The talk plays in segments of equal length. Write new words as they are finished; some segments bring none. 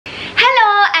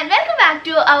back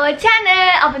to our channel.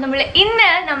 അപ്പോൾ നമ്മൾ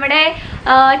ഇന്ന് നമ്മുടെ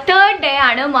third day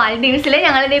ആണ് മാൽഡീവ്സിൽ.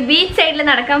 ഞങ്ങൾ ബീച്ച് സൈഡിൽ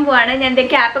നടക്കാൻ പോവാണ്. ഞാൻ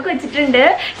ക്യാപ്പ് ഒക്കെ വെച്ചിട്ടുണ്ട്.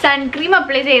 സൺക്രീം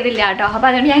അപ്ലൈ ചെയ്തില്ല കേട്ടോ. അപ്പോൾ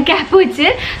അതുകൊണ്ട് ഞാൻ ക്യാപ്പ് വെച്ച്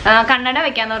കണ്ണട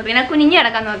വെക്കാൻ ഓർത്ത്, ഞാൻ കുനിഞ്ഞ്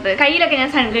കിടക്കാൻ ഓർത്ത്. കയ്യിലൊക്കെ ഞാൻ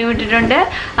സൺക്രീം ഇട്ടിട്ടുണ്ട്.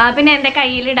 പിന്നെ എൻ്റെ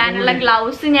കയ്യിൽ ഇടാനുള്ള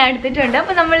ഗ്ലൗസ് ഞാൻ എടുത്തിട്ടുണ്ട്.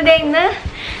 അപ്പോൾ നമ്മളിത് ഇന്ന്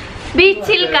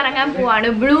ബീച്ചിൽ കറങ്ങാൻ പോവാണ്.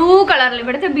 ബ്ലൂ കളറിൽ.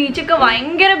 ഇവിടുത്തെ ബീച്ചൊക്കെ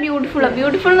ഭയങ്കര ബ്യൂട്ടിഫുൾ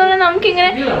എന്ന് പറഞ്ഞാൽ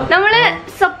നമുക്കിങ്ങനെ നമ്മൾ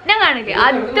സ്വപ്നം കാണില്ലേ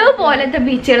അതുപോലത്തെ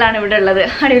ബീച്ചുകളാണ് ഇവിടെ ഉള്ളത്.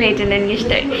 അടിപൊളിയായിട്ടുണ്ട്, എനിക്ക്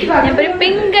ഇഷ്ടമായി. ഞാനിപ്പോൾ ഒരു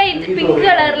പിങ്ക്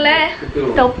കളറിലെ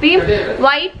ടോപ്പിയും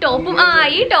വൈറ്റ് ടോപ്പും.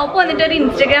 ഈ ടോപ്പ് വന്നിട്ട് ഒരു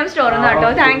ഇൻസ്റ്റാഗ്രാം സ്റ്റോറിന്ന് കേട്ടോ.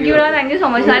 Thank you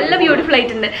so much. നല്ല ബ്യൂട്ടിഫുൾ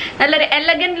ആയിട്ടുണ്ട്. നല്ലൊരു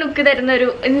എലഗന്റ് ലുക്ക് തരുന്ന ഒരു,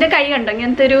 എൻ്റെ കൈ കണ്ടോ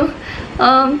ഇങ്ങനത്തെ ഒരു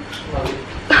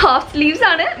ഹാഫ് സ്ലീവ്സ്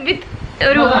ആണ് വിത്ത്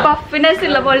ഒരു പഫിനെസ്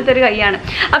ഉള്ള പോലത്തെ ഒരു കൈയാണ്.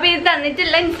 അപ്പോൾ ഇത്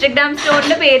തന്നിട്ടുള്ള ഇൻസ്റ്റാഗ്രാം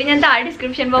സ്റ്റോറിന്റെ പേര് ഞാൻ താഴെ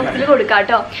ഡിസ്ക്രിപ്ഷൻ ബോക്സിൽ കൊടുക്കാം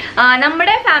കേട്ടോ.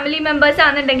 നമ്മുടെ ഫാമിലി മെമ്പേഴ്സ്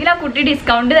ആണെന്നുണ്ടെങ്കിൽ ആ കുട്ടി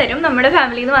ഡിസ്കൗണ്ട് തരും. നമ്മുടെ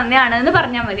ഫാമിലിയിൽ നിന്ന് വന്നതാണെന്ന്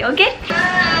പറഞ്ഞാൽ മതി. ഓക്കെ,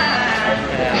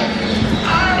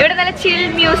 ഇവിടെ നല്ല ചിൽ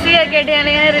മ്യൂസിക് ഒക്കെ ആയിട്ട്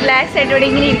ഞാനിങ്ങനെ റിലാക്സ് ആയിട്ട് ഇവിടെ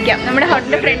ഇങ്ങനെ ഇരിക്കാം. നമ്മുടെ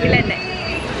ഹോട്ടലിന്റെ ഫ്രണ്ടിൽ തന്നെ.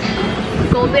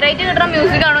 കോപ്പിറൈറ്റ് കിട്ടുന്ന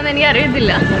മ്യൂസിക് ആണോ എന്ന് എനിക്ക്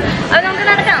അറിയത്തില്ല. അത് നമുക്ക്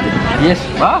നടക്കാം.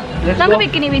 നമുക്ക്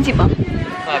ബിക്കിനി ബീച്ചിൽ പോകാം.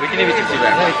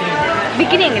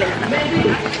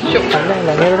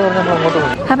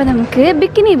 അപ്പൊ നമുക്ക്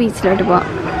ബിക്കിനി ബീച്ചിലോട്ട് പോവാം.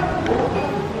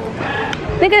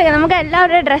 നമുക്ക്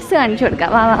എല്ലാവരുടെയും ഡ്രസ്സ് കാണിച്ചു കൊടുക്കാം.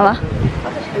 വാ വാ വാ,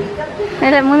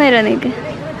 അല്ല 3 രൂപ നീക്ക്.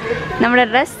 നമ്മുടെ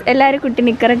ഡ്രസ്സ് എല്ലാവരും കുട്ടി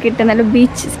നിക്കറൊക്കെ ഇട്ട് നല്ല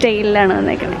ബീച്ച് സ്റ്റൈലിലാണ്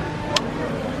വന്നേക്കണേ.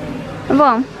 അപ്പോൾ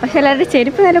പക്ഷെ എല്ലാവരുടെ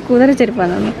ചെരുപ്പ് നല്ല കുതിര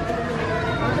ചെരുപ്പാണ് തോന്നുന്നു.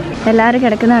 എല്ലാവരും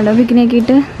കിടക്കുന്നുണ്ടോ ബിക്കിനിയൊക്കെ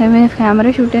ഇട്ട്? ക്യാമറ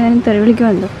ഷൂട്ട് ചെയ്യാൻ തെറി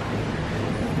വിളിക്കുമല്ലോ.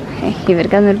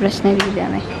 ഇവർക്കതൊന്നൊരു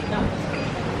പ്രശ്നമായിരിക്കില്ലാന്നേ.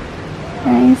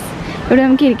 ഇവിടെ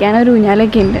നമുക്ക് ഇരിക്കാനൊരു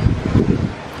ഊഞ്ഞാലൊക്കെ ഉണ്ട്.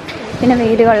 പിന്നെ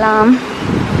വെയിൽ കൊള്ളാം.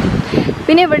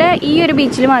 പിന്നെ ഇവിടെ ഈ ഒരു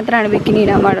ബീച്ചിൽ മാത്രമാണ് ബിക്കിനി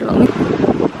ഇടാൻ പാടുള്ളൂ.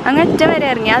 അങ്ങറ്റ വരെ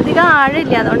ഇറങ്ങി, അധികം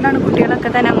ആഴില്ല. അതുകൊണ്ടാണ് കുട്ടികളൊക്കെ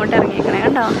തന്നെ അങ്ങോട്ട് ഇറങ്ങിയേക്കണേ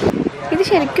കണ്ടോ. ഇത്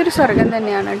ശരിക്കൊരു സ്വർഗം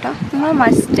തന്നെയാണ് കേട്ടോ. നമ്മൾ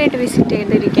മസ്റ്റായിട്ട് വിസിറ്റ്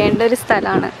ചെയ്തിരിക്കേണ്ട ഒരു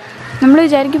സ്ഥലമാണ്. നമ്മൾ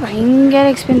വിചാരിക്കും ഭയങ്കര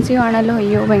എക്സ്പെൻസീവ് ആണല്ലോ,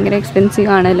 അയ്യോ ഭയങ്കര എക്സ്പെൻസീവ്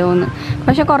ആണല്ലോ എന്ന്.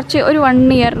 പക്ഷേ കുറച്ച് ഒരു 1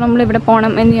 ഇയർ നമ്മളിവിടെ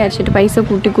പോകണം എന്ന് വിചാരിച്ചിട്ട് പൈസ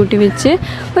കൂട്ടി വെച്ച്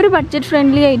ഒരു ബഡ്ജറ്റ്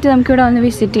ഫ്രണ്ട്ലി ആയിട്ട് നമുക്കിവിടെ വന്ന്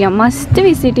വിസിറ്റ് ചെയ്യാം. മസ്റ്റ്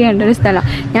വിസിറ്റ് ചെയ്യേണ്ട ഒരു സ്ഥലമാണ്.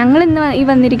 ഞങ്ങളിന്ന് ഈ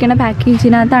വന്നിരിക്കുന്ന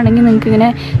പാക്കേജിനകത്താണെങ്കിൽ നിങ്ങൾക്ക് ഇങ്ങനെ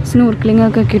സ്നൂർക്ലിംഗ്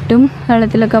ഒക്കെ കിട്ടും.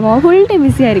 വെള്ളത്തിലൊക്കെ പോകാം. ഫുൾ ടൈം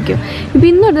ബിസി ആയിരിക്കും. ഇപ്പോൾ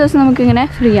ഇന്നൊരു ദിവസം നമുക്കിങ്ങനെ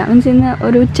ഫ്രീ ആണ്. മീൻസ് ഇന്ന്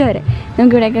ഒരു ഉച്ച വരെ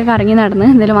നമുക്കിവിടെയൊക്കെ കറങ്ങി നടന്ന്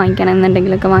എന്തെങ്കിലും വാങ്ങിക്കണം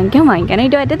എന്നുണ്ടെങ്കിലൊക്കെ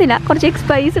വാങ്ങിക്കാനായിട്ട് പറ്റത്തില്ല. കുറച്ച്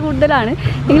പൈസ കൂടുതലാണ്.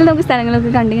 എങ്കിലും നമുക്ക്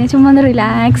സ്ഥലങ്ങളൊക്കെ കണ്ടിങ്ങനെ ചുമ്മാ ഒന്ന്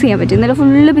റിലാക്സ് ചെയ്യാൻ പറ്റും. ഇന്നലെ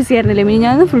ഫുള്ള് ബിസി ആയിരുന്നില്ലേ, മീൻ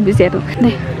ഞാൻ ഫുൾ ബിസി ആയിരുന്നു.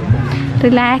 അതെ,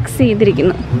 റിലാക്സ്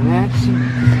ചെയ്തിരിക്കുന്നു.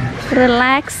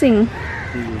 റിലാക്സിങ്.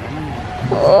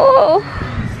 ഓ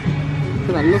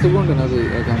നല്ല സുഖമുണ്ട്.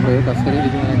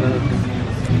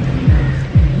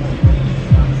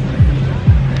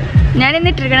 ഞാൻ ഇന്ന്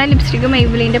ഇട്ടിരിക്കണ ലിപ്സ്റ്റിക്ക്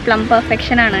മെയ്ബിലിൻ്റെ പ്ലം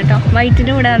പെർഫെക്ഷൻ ആണ് കേട്ടോ.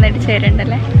 വൈറ്റിൻ്റെ കൂടെ വന്നിട്ട്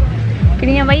ചേരണ്ടല്ലേ.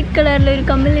 പിന്നെ ഞാൻ വൈറ്റ് കളറിൽ ഒരു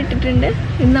കമ്പിൽ ഇട്ടിട്ടുണ്ട്.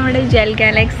 ഇത് നമ്മുടെ ജെൽ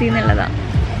ഗാലക്സി എന്നുള്ളതാണ്.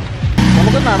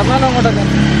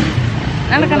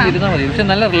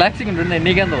 നല്ല റിലാക്സിംഗ് ഉണ്ട്.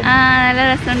 നല്ല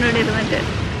രസമുണ്ട് ഇവിടെ ഇരുന്നിട്ട്.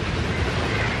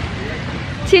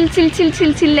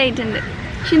 ചില്ലായിട്ടുണ്ട്.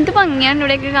 പക്ഷെ എന്ത് ഭംഗിയാണ്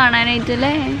ഇവിടെയൊക്കെ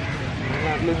കാണാനായിട്ടല്ലേ.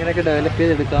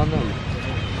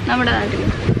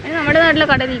 നമ്മുടെ നാട്ടിലെ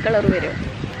കടൽ ഈ കളർ വരും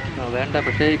വേണ്ട.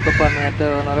 പക്ഷേ ഇപ്പൊ നേരത്തെ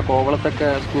കോവളത്തൊക്കെ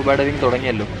സ്കൂബ ഡൈവിങ്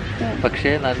തുടങ്ങിയല്ലോ. പക്ഷേ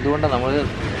എന്തുകൊണ്ടാണ് നമ്മൾ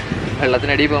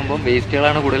വെള്ളത്തിനടിയിൽ പോകുമ്പോൾ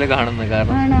വേസ്റ്റുകളാണ് കൂടുതൽ കാണുന്നത്.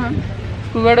 കാരണം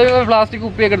പ്ലാസ്റ്റിക്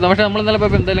കുപ്പിയൊക്കെ എടുത്തു. പക്ഷെ നമ്മൾ ഇന്നലെ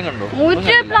പോയപ്പോ എന്തെങ്കിലും കണ്ടോ?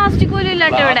 പ്ലാസ്റ്റിക് പോലും ഇല്ല.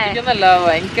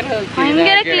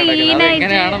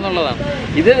 എങ്ങനെയാണെന്നുള്ളതാണ്.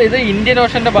 ഇത് ഇന്ത്യൻ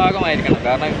ഓഷന്റെ ഭാഗമായിരിക്കണം.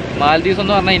 കാരണം മാൽദീവ്സ്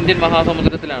എന്ന് പറഞ്ഞാൽ ഇന്ത്യൻ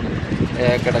മഹാസമുദ്രത്തിലാണ്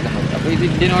കിടക്കുന്നത്. അപ്പോൾ ഇത്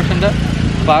ഇന്ത്യൻ ഓഷന്റെ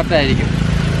പാർട്ടായിരിക്കും.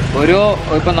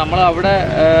 ഇപ്പം നമ്മൾ അവിടെ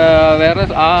വേറെ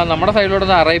നമ്മുടെ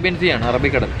സൈഡിലോട്ട് അറേബ്യൻ സീ ആണ്,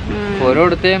 അറബിക്കടൽ.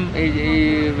 ഓരോരുത്തരും ഈ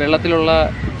വെള്ളത്തിലുള്ള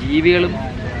ജീവികളും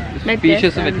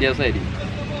സ്പീഷ്യസും വ്യത്യാസമായിരിക്കും.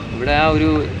 ഇവിടെ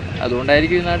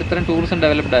അതുകൊണ്ടായിരിക്കും ഇത്രയും ടൂറിസം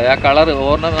ഡെവലപ്ഡ് ആയി. ആ കളർ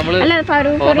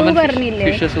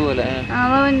ഫിഷസ് പോലെ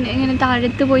ഇങ്ങനെ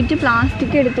താഴത്ത് പോയിട്ട്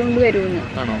പ്ലാസ്റ്റിക് എടുത്തുകൊണ്ട് വരുമെന്ന്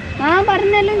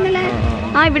പറഞ്ഞല്ലോ ഇന്നലെ.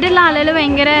 ഇവിടെയുള്ള ആളുകൾ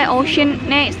ഭയങ്കര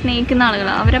ഓഷ്യനെ സ്നേഹിക്കുന്ന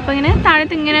ആളുകളാണ്. അവരപ്പോ ഇങ്ങനെ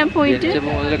താഴത്ത് ഇങ്ങനെ പോയിട്ട്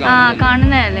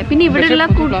കാണുന്നതല്ലേ. പിന്നെ ഇവിടെയുള്ള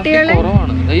കുട്ടികളെ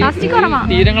പ്ലാസ്റ്റിക് കുറവാണ്.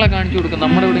 തീരങ്ങളെ കാണിച്ചു കൊടുക്കും.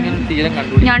 നമ്മുടെ ഇവിടെ ഇങ്ങനെ തീരം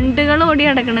കണ്ടു ഞണ്ടുകൾ ഓടി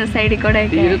കിടക്കുന്നത് സൈഡിൽ കൂടെ.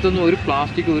 തീരത്തൊന്നും ഒരു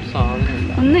പ്ലാസ്റ്റിക് ഒരു സാധനം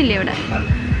ഒന്നുമില്ല ഇവിടെ.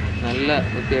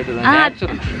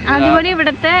 അതുപോലെ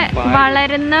ഇവിടുത്തെ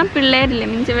വളരുന്ന പിള്ളേരില്ലേ,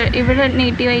 മീൻസ് ഇവിടെ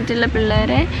നേറ്റീവ് ആയിട്ടുള്ള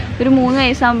പിള്ളേരെ ഒരു 3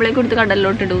 വയസ്സാകുമ്പോഴേക്കും കൊടുത്ത്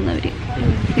കടലിലോട്ട് ഇടുന്നവര്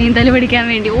നീന്തൽ പഠിക്കാൻ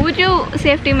വേണ്ടി. ഒരു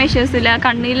സേഫ്റ്റി മെഷേഴ്സ് ഇല്ല.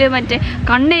 കണ്ണിൽ മറ്റേ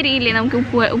കണ്ണെരിയില്ലേ നമുക്ക്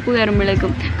ഉപ്പ്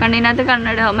കയറുമ്പോഴേക്കും. കണ്ണിനകത്ത്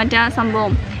കണ്ണട മറ്റേ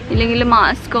സംഭവം ഇല്ലെങ്കിൽ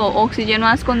മാസ്കോ ഓക്സിജൻ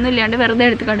മാസ്കോ ഒന്നും ഇല്ലാണ്ട് വെറുതെ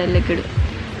എടുത്ത് കടലിലേക്ക് ഇടും.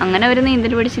 അങ്ങനെ അവർ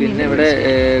നീന്തൽ പഠിച്ച്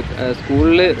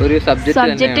സ്കൂളിൽ ഒരു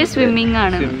സബ്ജക്റ്റ് സ്വിമ്മിംഗ്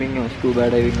ആണ്.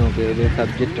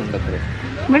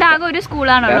 ഇവിടെ ആകെ ഒരു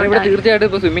സ്കൂളാണോ? തീർച്ചയായിട്ടും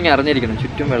ഇപ്പൊ സ്വിമ്മിംഗ് അറിഞ്ഞിരിക്കണം.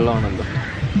 ചുറ്റും വെള്ളമാണല്ലോ.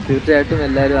 തീർച്ചയായിട്ടും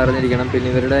എല്ലാവരും അറിഞ്ഞിരിക്കണം. പിന്നെ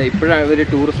ഇവരുടെ ഇപ്പോഴാണ് ഇവർ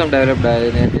ടൂറിസം ഡെവലപ്ഡ് ആയത്.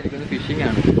 നേരത്തെ എനിക്കൊന്ന് ഫിഷിംഗ്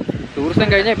ആണ്. ടൂറിസം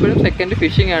കഴിഞ്ഞാൽ എപ്പോഴും സെക്കൻഡ്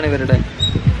ഫിഷിംഗ് ആണ് ഇവരുടെ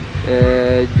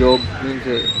ജോബ്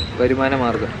മീൻസ് വരുമാന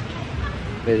മാർഗം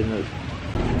വരുന്നത്.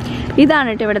 ഇതാണ്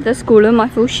കേട്ടോ ഇവിടുത്തെ സ്കൂള്,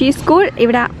 മഫൂഷി സ്കൂൾ.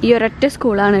 ഇവിടെ ഈ ഒരൊറ്റ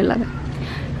സ്കൂളാണ് ഉള്ളത്.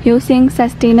 Using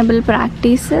sustainable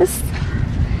practices,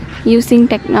 using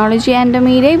technology and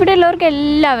media. ഇവിടെ ഉള്ളവർക്ക്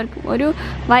എല്ലാവർക്കും, ഒരു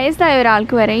വയസ്സായ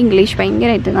ഒരാൾക്ക് വരെ ഇംഗ്ലീഷ്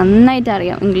ഭയങ്കരമായിട്ട് നന്നായിട്ട്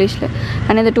അറിയാം ഇംഗ്ലീഷിൽ.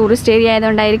 കാരണം ഇത് ടൂറിസ്റ്റ് ഏരിയ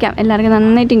ആയതുകൊണ്ടായിരിക്കാം എല്ലാവർക്കും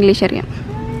നന്നായിട്ട് ഇംഗ്ലീഷ് അറിയാം.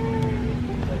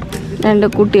 2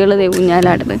 കുട്ടികൾ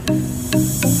ഊഞ്ഞാലാടുന്നത്.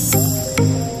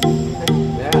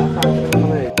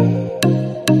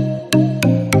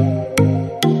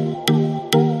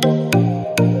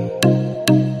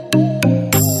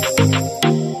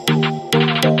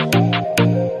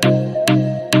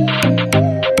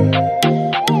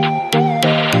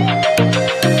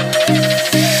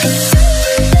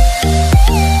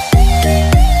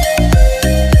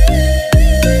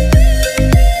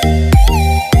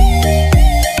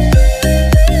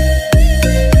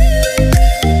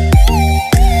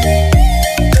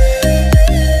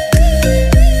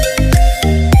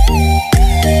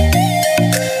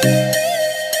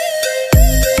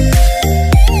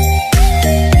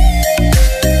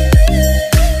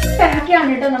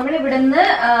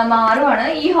 മാറുവാണ്.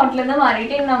 ഈ ഹോട്ടലിൽ നിന്ന്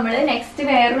മാറിയിട്ട് നമ്മൾ നെക്സ്റ്റ്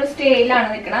വേറൊരു സ്റ്റേയിലാണ്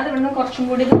നിൽക്കുന്നത്. അത് ഇവിടുന്ന് കുറച്ചും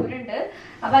കൂടി ദൂരമുണ്ട്.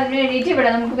 അപ്പൊ അതിന് വേണ്ടിയിട്ട് ഇവിടെ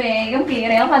നമുക്ക് വേഗം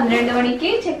ക്ലിയർ ചെയ്യാം. 12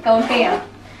 മണിക്ക് ചെക്ക് ഔട്ട് ചെയ്യാം.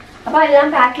 അപ്പൊ എല്ലാം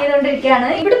പാക്ക് ചെയ്തുകൊണ്ടിരിക്കുകയാണ്.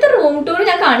 ഇവിടുത്തെ റൂം ടൂർ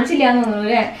ഞാൻ കാണിച്ചില്ല എന്ന് തോന്നുന്നു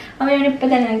അല്ലേ? അപ്പൊ ഞാൻ ഇപ്പൊ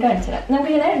തന്നെ കാണിച്ചുതരാം.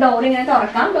 നമുക്കിങ്ങനെ ഡോർ ഇങ്ങനെ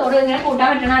തുറക്കാം. ഡോർ ഇങ്ങനെ കൂട്ടാൻ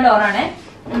പറ്റുന്ന ഡോറാണ്.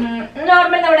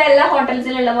 നോർമൽ നമ്മുടെ എല്ലാ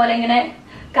ഹോട്ടൽസിലുള്ള പോലെ ഇങ്ങനെ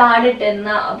കാർഡ്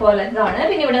ഇട്ടുന്ന പോലത്താണ്.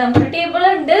 പിന്നെ ഇവിടെ നമുക്ക് ടേബിൾ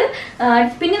ഉണ്ട്.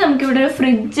 പിന്നെ നമുക്കിവിടെ ഒരു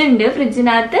ഫ്രിഡ്ജ് ഉണ്ട്.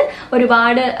 ഫ്രിഡ്ജിനകത്ത്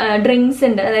ഒരുപാട് ഡ്രിങ്ക്സ്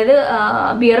ഉണ്ട്. അതായത്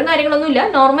ബിയറും കാര്യങ്ങളൊന്നും ഇല്ല,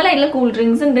 നോർമൽ ആയിട്ടുള്ള കൂൾ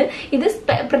ഡ്രിങ്ക്സ് ഉണ്ട്. ഇത്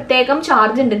പ്രത്യേകം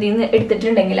ചാർജ് ഉണ്ട് ഇതിൽ നിന്ന്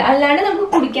എടുത്തിട്ടുണ്ടെങ്കിൽ. അല്ലാണ്ട് നമുക്ക്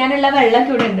കുടിക്കാനുള്ള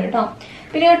വെള്ളമൊക്കെ ഇവിടെ ഉണ്ട് കേട്ടോ.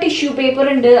 പിന്നെ ടിഷ്യൂ പേപ്പർ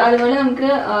ഉണ്ട്. അതുപോലെ നമുക്ക്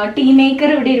ടീ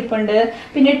മേക്കർ ഇവിടെ ഇരിപ്പുണ്ട്.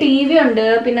 പിന്നെ TV ഉണ്ട്.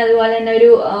 പിന്നെ അതുപോലെ തന്നെ ഒരു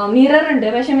മിറർ ഉണ്ട്.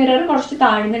 പക്ഷെ മിറർ കുറച്ച്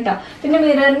താഴ്ന്നിട്ടോ. പിന്നെ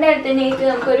മിററിന്റെ അടുത്ത് തന്നെയായിട്ട്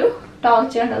നമുക്കൊരു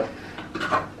ടോർച്ച് ഉണ്ടാവും.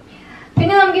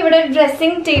 പിന്നെ നമുക്ക് ഇവിടെ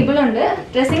ഡ്രസ്സിംഗ് ടേബിൾ ഉണ്ട്.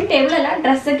 ഡ്രസ്സിംഗ് ടേബിൾ അല്ല,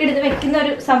 ഡ്രസ്സൊക്കെ എടുത്ത് വെക്കുന്ന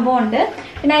ഒരു സംഭവം ഉണ്ട്.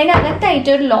 പിന്നെ അതിനകത്തായിട്ട്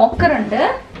ഒരു ലോക്കർ ഉണ്ട്.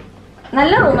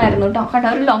 നല്ല റൂമായിരുന്നു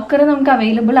കേട്ടോ. ഒരു ലോക്കർ നമുക്ക്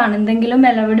അവൈലബിൾ ആണ്. എന്തെങ്കിലും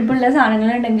വിലപിടിപ്പുള്ള സാധനങ്ങൾ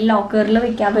ഉണ്ടെങ്കിൽ ലോക്കറിൽ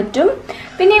വെക്കാൻ പറ്റും.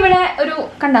 പിന്നെ ഇവിടെ ഒരു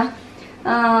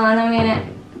നമ്മളിങ്ങനെ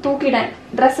തൂക്കിയിടാൻ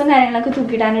ഡ്രസ്സും കാര്യങ്ങളൊക്കെ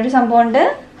തൂക്കിയിടാൻ ഒരു സംഭവം ഉണ്ട്.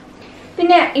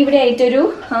 പിന്നെ ഇവിടെ ആയിട്ടൊരു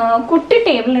കുട്ടി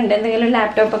ടേബിൾ ഉണ്ട്. എന്തെങ്കിലും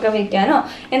ലാപ്ടോപ്പ് ഒക്കെ വെക്കാനോ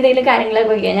എന്തെങ്കിലും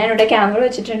കാര്യങ്ങളൊക്കെ വെക്കാൻ. ഞാനിവിടെ ക്യാമറ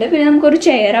വെച്ചിട്ടുണ്ട്. പിന്നെ നമുക്കൊരു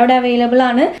ചെയർ അവിടെ അവൈലബിൾ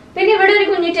ആണ്. പിന്നെ ഇവിടെ ഒരു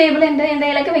കുഞ്ഞു ടേബിൾ ഉണ്ട്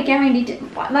എന്തെങ്കിലുമൊക്കെ വെക്കാൻ വേണ്ടിയിട്ട്.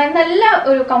 നല്ല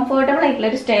ഒരു കംഫർട്ടബിൾ ആയിട്ടുള്ള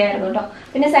ഒരു സ്റ്റേ ആയിരുന്നു കേട്ടോ.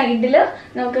 പിന്നെ സൈഡിൽ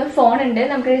നമുക്ക് ഫോൺ ഉണ്ട്,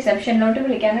 നമുക്ക് റിസപ്ഷനിലോട്ട്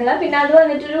വിളിക്കാനുള്ള. പിന്നെ അത്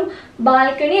വന്നിട്ടൊരു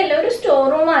ബാൽക്കണി അല്ല, ഒരു സ്റ്റോർ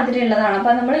റൂം മാതിരി ഉള്ളതാണ്.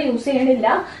 അപ്പൊ നമ്മൾ യൂസ് ചെയ്യണില്ല.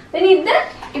 പിന്നെ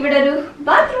ഇവിടെ ഒരു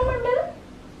ബാത്റൂം ഉണ്ട്.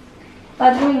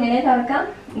 ബാത്റൂം ഇങ്ങനെ തുറക്കാം,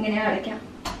 ഇങ്ങനെ അടയ്ക്കാം.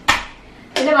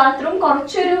 പിന്നെ ബാത്റൂം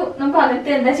കുറച്ചൊരു നമുക്ക് അകത്ത്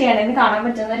എന്താ ചെയ്യണമെന്ന് കാണാൻ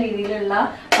പറ്റുന്ന രീതിയിലുള്ള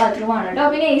ബാത്റൂം ആണ് കേട്ടോ.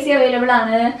 പിന്നെ AC അവൈലബിൾ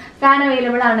ആണ്, ഫാൻ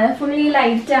അവൈലബിൾ ആണ്, ഫുള്ളി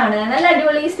ലൈറ്റ് ആണ്. നല്ല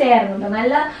അടിപൊളി സ്റ്റേ ആയിരുന്നു കേട്ടോ.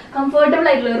 നല്ല കംഫർട്ടബിൾ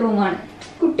ആയിട്ടുള്ള ഒരു റൂമാണ്.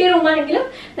 കുട്ടി റൂമാണെങ്കിലും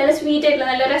നല്ല സ്വീറ്റ് ആയിട്ടുള്ള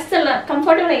നല്ല രസമുള്ള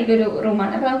കംഫർട്ടബിൾ ആയിട്ടുള്ള ഒരു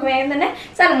റൂമാണ്. അപ്പൊ നമുക്ക് വേഗം തന്നെ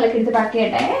സാധനങ്ങളൊക്കെ എടുത്ത് പാക്ക്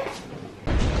ചെയ്യട്ടെ.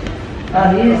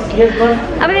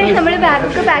 അപ്പൊ നമ്മൾ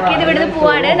ബാഗൊക്കെ പാക്ക് ചെയ്ത് ഇവിടുന്ന്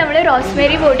പോവാണ്. നമ്മൾ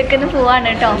റോസ്മേരി ബോട്ടിൽ പോവാണ്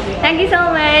കേട്ടോ. Thank you so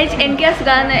much. എനിക്ക്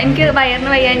എനിക്ക് വയറിന്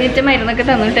വയ്യാഞ്ഞിട്ട് മരുന്നൊക്കെ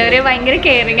തന്നിട്ട് അവര് ഭയങ്കര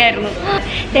കെയറിങ് ആയിരുന്നു.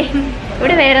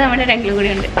 ഇവിടെ വേറെ നമ്മുടെ ഒരു അങ്കിളും കൂടി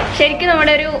ഉണ്ട്. ശരിക്കും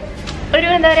നമ്മുടെ ഒരു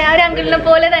എന്താ പറയാ, ഒരു അങ്കിളിനെ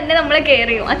പോലെ തന്നെ നമ്മളെ കെയർ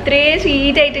ചെയ്യും. അത്രയും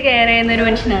സ്വീറ്റ് ആയിട്ട് കെയർ ചെയ്യുന്ന ഒരു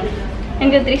മനുഷ്യനാണ്.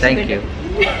 എനിക്ക് ഒത്തിരി ഇഷ്ടപ്പെട്ടു.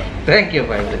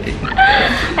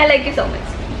 I like you so much.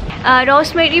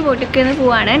 Rosemary ബോട്ടിൽ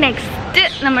പോവാണ്. നെക്സ്റ്റ്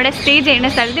നമ്മുടെ സ്റ്റേ ചെയ്യുന്ന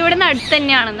സ്ഥലത്ത് ഇവിടെ നിന്ന് അടുത്ത്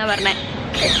തന്നെയാണെന്നാ പറഞ്ഞത്.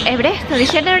 എവിടെ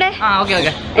സതീഷേട്ടൻ എവിടെ?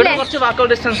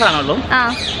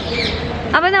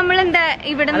 അപ്പൊ നമ്മളെന്താ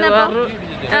ഇവിടെ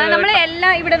നമ്മള് എല്ലാ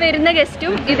ഇവിടെ വരുന്ന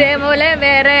ഗസ്റ്റും ഇതേപോലെ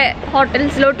വേറെ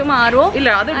ഹോട്ടൽസിലോട്ട് മാറുമോ? ഇല്ല,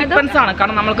 അത് ഡിഫറൻസ് ആണ്.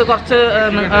 കാരണം നമുക്ക് കുറച്ച്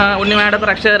ഉണ്ണിമയുടെ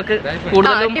പ്രേക്ഷകർക്ക്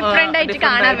കൂടുതലും ഡിഫറെന്റ് ആയിട്ട്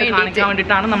കാണാൻ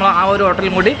വേണ്ടിയിട്ടാണ് നമ്മൾ ആ ഒരു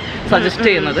ഹോട്ടലും കൂടി സജസ്റ്റ്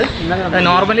ചെയ്യുന്നത്.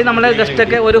 നോർമലി നമ്മളെ ഗസ്റ്റ്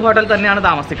ഒക്കെ ഒരു ഹോട്ടൽ തന്നെയാണ്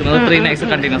താമസിക്കുന്നത് 3 nights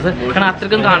കണ്ടിന്യൂസ്. കാരണം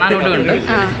അത്രയ്ക്കും കാണാനോടും ഉണ്ട്.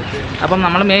 അപ്പം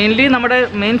നമ്മൾ മെയിൻലി നമ്മുടെ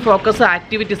മെയിൻ ഫോക്കസ്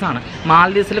ആക്ടിവിറ്റീസ് ആണ്.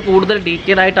 മാൽഡീവ്സിൽ കൂടുതൽ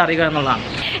ഡീറ്റെയിൽ ആയിട്ട് അറിയുക എന്നുള്ളതാണ്.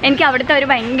 എനിക്ക് അവിടുത്തെ ഒരു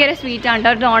ഭയങ്കര സ്വീറ്റ് ആണ്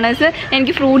കേട്ടോ. ഡോണേഴ്സ്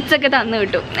എനിക്ക് ഫ്രൂട്ട്സ് ഒക്കെ തന്നു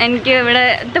കിട്ടും. എനിക്ക്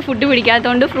ഇവിടുത്തെ ഫുഡ്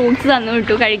പിടിക്കാത്തതുകൊണ്ട് ഫ്രൂട്ട്സ് തന്നു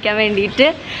കിട്ടും കഴിക്കാൻ വേണ്ടിയിട്ട്.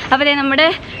 അപ്പോൾ നമ്മുടെ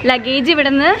ലഗേജ്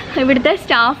ഇവിടുത്തെ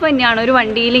സ്റ്റാഫ് തന്നെയാണ് ഒരു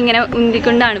വണ്ടിയിൽ ഇങ്ങനെ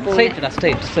ഉന്തിക്കൊണ്ടാണ്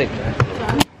പോകുന്നത്.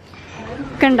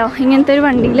 കണ്ടോ, ഇങ്ങനത്തെ ഒരു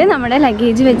വണ്ടിയിൽ നമ്മുടെ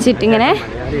ലഗേജ് വെച്ചിട്ട് ഇങ്ങനെ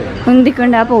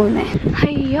ഉന്തിക്കൊണ്ടാണ് പോകുന്നത്.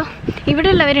 അയ്യോ ഇവിടെ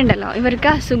ഉള്ളവരുണ്ടല്ലോ, ഇവർക്ക്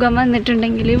അസുഖം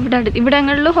വന്നിട്ടുണ്ടെങ്കിൽ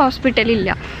ഇവിടങ്ങളിൽ ഹോസ്പിറ്റലില്ല.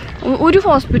 ഒരു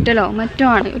ഹോസ്പിറ്റലോ മറ്റോ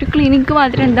ആണ്, ഒരു ക്ലിനിക്ക്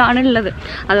മാത്രമേ എന്താണുള്ളത്.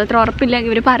 അതത്ര ഉറപ്പില്ല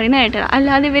ഇവർ പറയുന്നതായിട്ട്.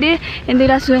 അല്ലാതെ ഇവർ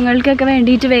എന്തെങ്കിലും അസുഖങ്ങൾക്കൊക്കെ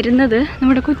വേണ്ടിയിട്ട് വരുന്നത്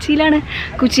നമ്മുടെ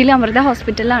കൊച്ചിയിൽ അമൃത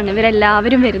ഹോസ്പിറ്റലിലാണ്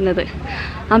ഇവരെല്ലാവരും വരുന്നത്.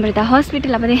 അമൃത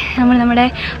ഹോസ്പിറ്റൽ. അപ്പോൾ നമ്മൾ നമ്മുടെ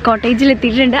കോട്ടേജിൽ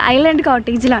എത്തിയിട്ടുണ്ട്. ഐലൻഡ്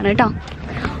കോട്ടേജിലാണ് കേട്ടോ.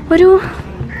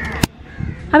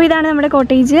 അപ്പോൾ ഇതാണ് നമ്മുടെ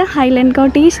കോട്ടേജ്, ഹൈലൻഡ്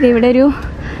കോട്ടേജ്. ഇവിടെ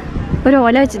ഒരു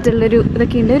ഓല വെച്ചിട്ടുള്ളൊരു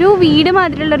ഇതൊക്കെ ഉണ്ട്. ഒരു വീട്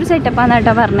മാതിരിയുള്ളൊരു സെറ്റപ്പാണ്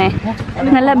കേട്ടോ പറഞ്ഞേ.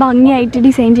 നല്ല ഭംഗിയായിട്ട്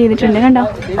ഡിസൈൻ ചെയ്തിട്ടുണ്ട് കണ്ടോ.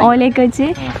 ഓലയൊക്കെ വെച്ച്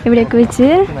ഇവിടെയൊക്കെ വെച്ച്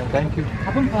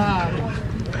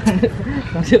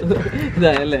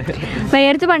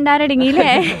വേർത്ത്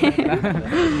പണ്ടാരടങ്ങിയില്ലേ.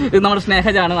 നമ്മുടെ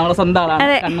സ്നേഹജാണ്, നമ്മുടെ സ്വന്തം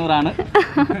ആളാണ്, കണ്ണൂരാണ്.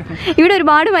 ഇവിടെ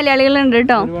ഒരുപാട് മലയാളികളുണ്ട്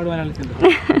കേട്ടോ.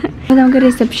 അപ്പോൾ നമുക്ക്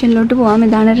റിസപ്ഷനിലോട്ട് പോവാം.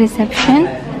 ഇതാണ് റിസപ്ഷൻ.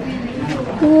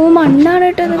 ഓ മണ്ണാണ്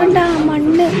കേട്ടോ, അത് കണ്ട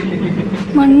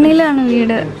മണ്ണിലാണ്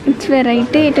വീട്. ഇറ്റ്സ്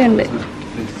വെറൈറ്റി ആയിട്ടുണ്ട്.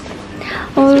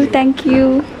 ഓ താങ്ക് യു.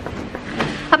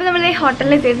 അപ്പോൾ നമ്മൾ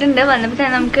ഹോട്ടലിൽ എത്തിയിട്ടുണ്ട്. വന്നപ്പോൾ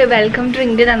തന്നെ നമുക്ക് വെൽക്കം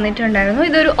ഡ്രിങ്ക് തന്നിട്ടുണ്ടായിരുന്നു.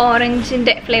 ഇതൊരു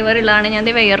ഓറഞ്ചിൻ്റെ ഫ്ലേവറുള്ളതാണ്. ഞാൻ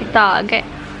വേർത്താകെ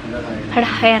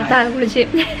കുളിച്ച്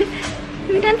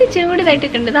ഇതിനകത്ത് ഇച്ചിരി കൂടി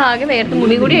ഇതായിട്ടൊക്കെ ഉണ്ട്. ഇത് ആകെ വേർത്ത്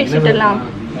മുടി കൂടി കഴിച്ചിട്ടല്ല.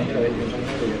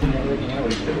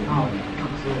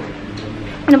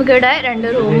 നമുക്കിവിടെ 2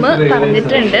 റൂം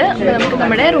പറഞ്ഞിട്ടുണ്ട്. അപ്പോൾ നമുക്ക്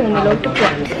നമ്മുടെ റൂമിലോട്ട്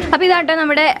പോവാം. അപ്പോൾ ഇതാട്ടോ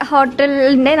നമ്മുടെ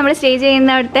ഹോട്ടലിൻ്റെ നമ്മൾ സ്റ്റേ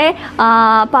ചെയ്യുന്നിടത്തെ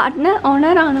പാർട്ട്ണർ,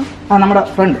 ഓണറാണോ? നമ്മുടെ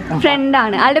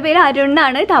ഫ്രണ്ടാണ്. ആളുടെ പേര്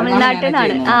അരുണാണ്, തമിഴ്നാട്ടിൽ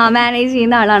നിന്നാണ്. മാനേജ്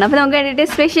ചെയ്യുന്ന ആളാണ്. അപ്പോൾ നമുക്ക് വേണ്ടിയിട്ട്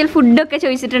സ്പെഷ്യൽ ഫുഡൊക്കെ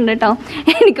ചോദിച്ചിട്ടുണ്ട് കേട്ടോ.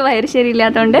 എനിക്ക് വയറ്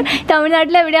ശരിയില്ലാത്തതുകൊണ്ട്.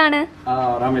 തമിഴ്നാട്ടിൽ എവിടെയാണ്?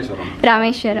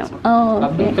 രാമേശ്വരം. ഓ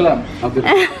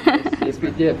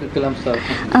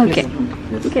ഓക്കെ.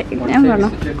 ഞാൻ പറഞ്ഞോ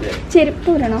ചെരുപ്പ്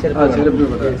ഊരണോ?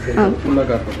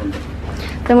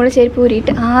 നമ്മൾ ചെരുപ്പ്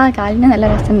ഊരിയിട്ട് കാലിന് നല്ല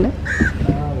രസമുണ്ട്.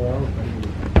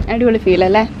 അടിപൊളി ഫീൽ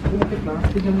അല്ലേ.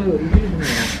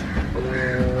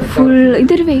 ഫുൾ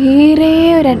ഇതൊരു വേറെ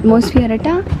ഒരു അറ്റ്മോസ്ഫിയർ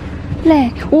കേട്ടാ അല്ലേ.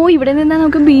 ഓ ഇവിടെ നിന്നാൽ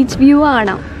നമുക്ക് ബീച്ച് വ്യൂ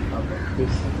കാണാം.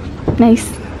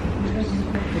 നൈസ്.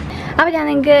 അപ്പോൾ ഞാൻ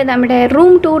നിങ്ങൾക്ക് നമ്മുടെ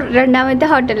റൂം ടൂർ, രണ്ടാമത്തെ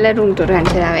ഹോട്ടലിലെ റൂം ടൂർ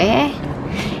കാണിച്ചു തരാവേ.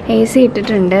 AC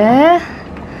ഇട്ടിട്ടുണ്ട്.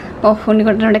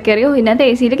 ഉണ്ണിക്കൊണ്ടവിടെ കയറിയോ. ഇതിനകത്ത്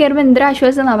AC കയറുമ്പോൾ എന്തൊരു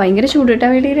ആശ്വാസമാണ്. ഭയങ്കര ചൂട് കിട്ടാൻ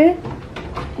വേണ്ടിയിട്ട്.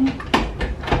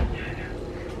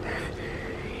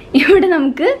 ഇവിടെ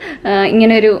നമുക്ക്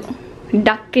ഇങ്ങനൊരു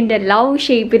ഡക്കിൻ്റെ ലവ്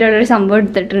ഷേപ്പിലുള്ളൊരു സംഭവം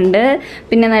എടുത്തിട്ടുണ്ട്.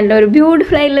 പിന്നെ നല്ലൊരു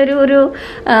ബ്യൂട്ടിഫുൾ ആയിട്ടുള്ളൊരു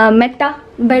മെത്ത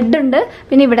ബെഡുണ്ട്.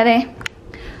 പിന്നെ ഇവിടെ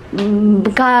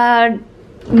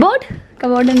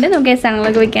കബോർഡ് ഉണ്ട്. നമുക്ക്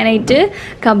സാധനങ്ങളൊക്കെ വെക്കാനായിട്ട്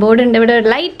കബോർഡ് ഉണ്ട്. ഇവിടെ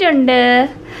ലൈറ്റ് ഉണ്ട്.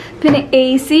 പിന്നെ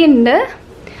AC ഉണ്ട്.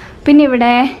 പിന്നെ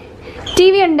ഇവിടെ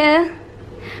TV ഉണ്ട്.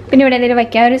 പിന്നെ ഇവിടെ എന്തെങ്കിലും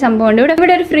വയ്ക്കാൻ ഒരു സംഭവമുണ്ട്.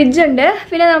 ഇവിടെ ഒരു ഫ്രിഡ്ജ് ഉണ്ട്.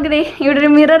 പിന്നെ നമുക്ക് ഇവിടെ ഒരു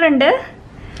മിറർ ഉണ്ട്.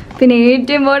 പിന്നെ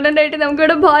ഏറ്റവും ഇമ്പോർട്ടൻ്റ് ആയിട്ട്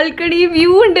നമുക്കിവിടെ ബാൽക്കണി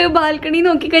വ്യൂ ഉണ്ട്. ബാൽക്കണി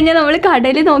നോക്കിക്കഴിഞ്ഞാൽ നമ്മൾ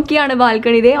കടൽ നോക്കിയാണ്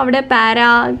ബാൽക്കണി. ഇതേ അവിടെ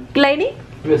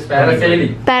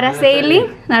പാരാസെയിലിംഗ്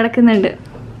നടക്കുന്നുണ്ട്.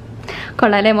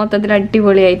 കൊള്ളാലേ, മൊത്തത്തിൽ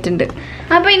അടിപൊളിയായിട്ടുണ്ട്.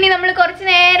 അപ്പോൾ ഇനി നമ്മൾ കുറച്ച്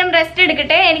നേരം റെസ്റ്റ്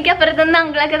എടുക്കട്ടെ. എനിക്ക് അപ്പുറത്തുനിന്ന്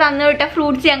അങ്കിളൊക്കെ തന്നു വിട്ട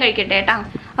ഫ്രൂട്ട്സ് ഞാൻ കഴിക്കട്ടെ കേട്ടോ.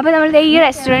 അപ്പോൾ നമ്മൾ ഈ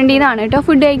റെസ്റ്റോറൻറ്റിൽ നിന്നാണ് കേട്ടോ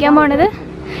ഫുഡ് കഴിക്കാൻ പോണത്.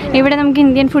 ഇവിടെ നമുക്ക്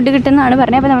ഇന്ത്യൻ ഫുഡ് കിട്ടുന്നതാണ്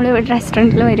പറഞ്ഞത്. അപ്പോൾ നമ്മൾ ഇവിടെ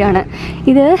റെസ്റ്റോറൻറ്റിൽ വരികയാണ്.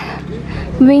 ഇത്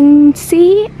Vincy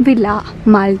villa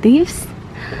Maldives,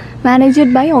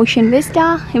 managed by ocean vista.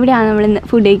 ഇവിടെയാണ് നമ്മൾ ഇന്ന്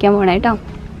ഫുഡ് കഴിക്കാൻ പോണേ കേട്ടോ.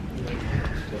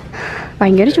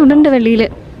 ഭയങ്കര ചൂടുണ്ട് വെളിയിൽ.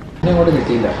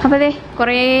 അപ്പോൾ അതെ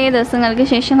കുറേ ദിവസങ്ങൾക്ക്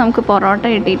ശേഷം നമുക്ക് പൊറോട്ട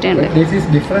കിട്ടിയിട്ടുണ്ട്.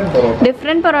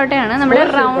 ഡിഫറെൻറ്റ് പൊറോട്ടയാണ്. നമ്മുടെ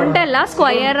റൗണ്ട് അല്ല,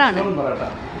 സ്ക്വയർ ആണ്.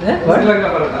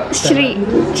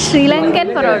 ശ്രീലങ്കൻ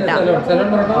പൊറോട്ട.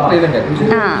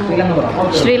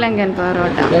 ശ്രീലങ്കൻ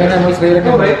പൊറോട്ട.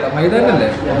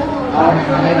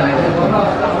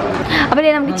 അപ്പോൾ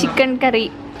നമുക്ക് ചിക്കൻ കറി.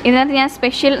 ഇതിനകത്ത് ഞാൻ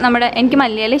സ്പെഷ്യൽ എനിക്ക്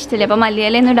മലയാളം ഇഷ്ടമില്ല. അപ്പോൾ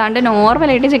മലയാളം ഇടാണ്ട്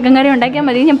നോർമലായിട്ട് ചിക്കൻ കറി ഉണ്ടാക്കിയാൽ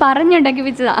മതി. ഞാൻ പറഞ്ഞുണ്ടാക്കി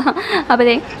വെച്ചതാണ്. അപ്പോൾ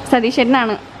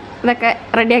സതീശേട്ടനാണ് ഇതൊക്കെ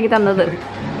റെഡിയാക്കി തന്നത്.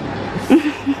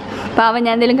 പാവം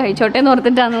ഞാൻ എന്തെങ്കിലും കഴിച്ചോട്ടെ എന്ന്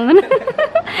ഓർത്തിട്ടാന്ന് തോന്നുന്നു.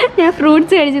 ഞാൻ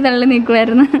ഫ്രൂട്ട്സ് കഴിച്ച് തള്ളി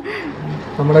നിൽക്കുമായിരുന്നു.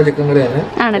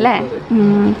 ആണല്ലേ,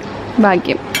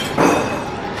 ഭാഗ്യം.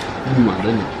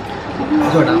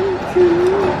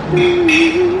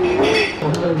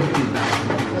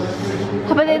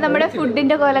 അപ്പോൾ നമ്മുടെ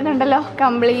ഫുഡിൻ്റെ കോലം കണ്ടല്ലോ.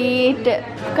 കംപ്ലീറ്റ്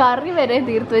കറി വരെ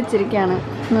തീർത്ത് വെച്ചിരിക്കുകയാണ്.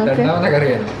 നമുക്ക്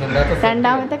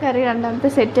രണ്ടാമത്തെ കറി, രണ്ടാമത്തെ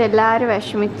സെറ്റ്. എല്ലാവരും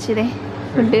വിഷമിച്ചതേ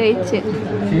ഫുഡ് കഴിച്ച്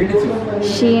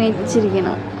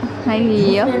ക്ഷീണിച്ചിരിക്കണം.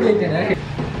 അയ്യോ,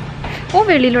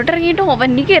 വെളിയിലോട്ട് ഇറങ്ങിയിട്ട്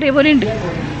ഓവനിൽ കയറിയ പോലെ ഉണ്ട്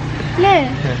അല്ലേ.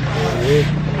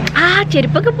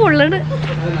 ചെരുപ്പൊക്കെ പൊള്ളണ്.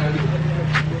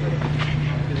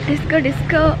 Disco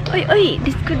disco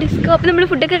disco disco. അപ്പം നമ്മൾ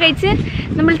ഫുഡൊക്കെ കഴിച്ച്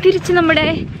നമ്മൾ തിരിച്ച് നമ്മുടെ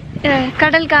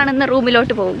കടൽ കാണുന്ന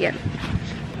റൂമിലോട്ട് പോവുകയാണ്.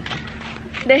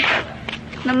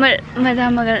 നമ്മൾ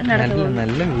മദാമകൾ നടന്നു.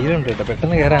 നല്ല വീടുണ്ട് കേട്ടോ,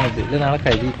 പെട്ടെന്ന് കയറാൻ പറ്റും, നാളെ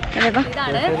കരി.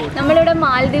 ഇതാണ് നമ്മളിവിടെ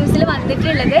മാൽദീവ്സിൽ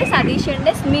വന്നിട്ടുള്ളത്.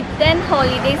 സതീഷിന്റെ സ്മിറ്റൻ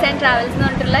ഹോളിഡേയ്സ് ആൻഡ് ട്രാവൽസ് എന്ന്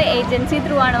പറഞ്ഞിട്ടുള്ള ഏജൻസി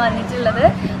ത്രൂ ആണ് വന്നിട്ടുള്ളത്.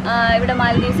 ഇവിടെ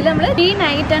മാൽദീവ്സിൽ നമ്മൾ 3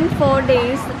 nights and 4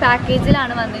 days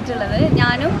പാക്കേജിലാണ് വന്നിട്ടുള്ളത്.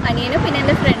 ഞാനും അനിയനും പിന്നെ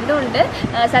എൻ്റെ ഫ്രണ്ടും ഉണ്ട്.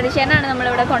 സതീഷേനാണ്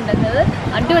നമ്മളിവിടെ കൊണ്ടുവന്നത്.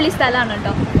 അടിപൊളി സ്ഥലമാണ്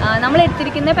കേട്ടോ. നമ്മൾ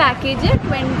എടുത്തിരിക്കുന്ന പാക്കേജ്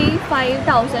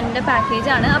 25,000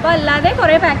 പാക്കേജാണ്. അപ്പോൾ അല്ലാതെ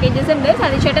കുറേ പാക്കേജസ് ഉണ്ട്.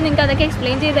 സതീഷേട്ടൻ നിങ്ങൾക്ക് അതൊക്കെ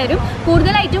എക്സ്പ്ലെയിൻ ചെയ്ത് തരും.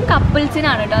 കൂടുതലായിട്ടും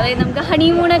കപ്പിൾസിനാണ് കേട്ടോ. അതായത് നമുക്ക്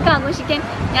ഹണിമൂണൊക്കെ ആഘോഷിക്കാൻ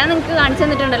ഞാൻ നിങ്ങൾക്ക് കാണിച്ചു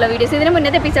തന്നിട്ടുണ്ടല്ലോ വീഡിയോസ്. ഇതിന്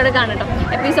മുന്നത്തെ എപ്പിസോഡ് കാണട്ടോ.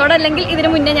 എപ്പിസോഡ് അല്ലെങ്കിൽ ഇതിന്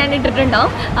മുന്നേ ഞാൻ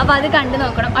ഇട്ടിട്ടുണ്ടാവും. അപ്പോൾ അത് കണ്ടു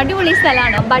നോക്കണം. അടിപൊളി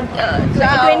സ്ഥലമാണ്.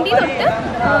 20 തൊട്ട്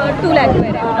 2 lakh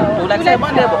വരെ,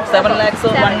 7 lakhs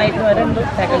 1 night വരെ ഉണ്ട്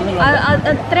പാക്കേജ്.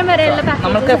 അത്രയും വരെയുള്ള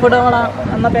നമുക്ക് എഫോർഡബിൾ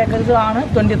എന്ന പാക്കേജ് ആണ്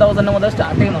 20,000 മുതൽ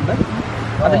സ്റ്റാർട്ട് ചെയ്യുന്നുണ്ട്.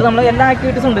 അതിൽ നമ്മൾ എല്ലാ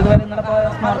ആക്ടിവിറ്റീസും ഉണ്ട്. ഇതുവരെ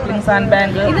സ്നോർക്ലിംഗ്, സാൻഡ്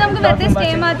ബാങ്ക്. ഇത് നമുക്ക് വെറുതെ സ്റ്റേ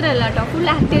മാത്രമല്ല കേട്ടോ, ഫുൾ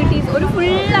ആക്ടിവിറ്റീസ്, ഒരു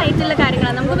ഫുൾ ആയിട്ടുള്ള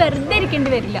കാര്യങ്ങളാണ്. നമുക്ക് വെറുതെ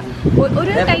ഇരിക്കേണ്ടി വരില്ല,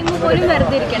 ഒരു ടൈം പോലും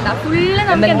വെറുതെ ഇരിക്കേണ്ട. ഫുള്ള്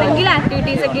നമുക്ക് എന്തെങ്കിലും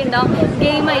ആക്ടിവിറ്റീസ് ഒക്കെ ഉണ്ടാവും.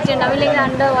 ഗെയിം ആയിട്ടുണ്ടാവും, അല്ലെങ്കിൽ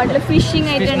അണ്ടർ വാട്ടർ ഫിഷിംഗ്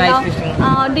ആയിട്ടുണ്ടാവും.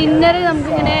 ഡിന്നർ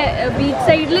നമുക്കിങ്ങനെ ബീച്ച്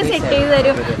സൈഡിൽ സെറ്റ് ചെയ്ത്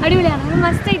തരും. അടിപൊളിയാണ്,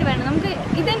 മസ്റ്റായിട്ട് വേണം. നമുക്ക്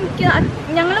ഇതെനിക്ക്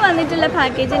ഞങ്ങൾ വന്നിട്ടുള്ള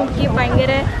പാക്കേജ് എനിക്ക്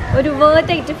ഭയങ്കര ഒരു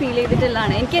വേർത്ത് ആയിട്ട് ഫീൽ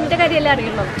ചെയ്തിട്ടുള്ളതാണ്. എനിക്ക് എൻ്റെ കാര്യമല്ലേ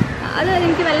അറിയുള്ളൂ, അത്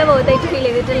എനിക്ക് നല്ല വേർത്തായിട്ട് ഫീൽ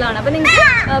ചെയ്തിട്ടുള്ളതാണ്. അപ്പോൾ നിങ്ങൾക്ക്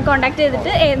കോൺടാക്ട്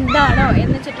ചെയ്തിട്ട് എന്താണോ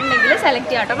എന്ന് വെച്ചിട്ടുണ്ടെങ്കിൽ സെലക്ട്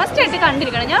ചെയ്യാം കേട്ടോ. മസ്റ്റായിട്ട്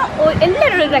കണ്ടിരിക്കണം. ഞാൻ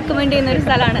എല്ലാവരോടും റെക്കമെൻഡ് ചെയ്യുന്ന ഒരു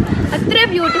സ്ഥലമാണ്. അത്രയും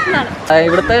ബ്യൂട്ടിഫുൾ ആണ്.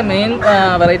 ഇവിടുത്തെ മെയിൻ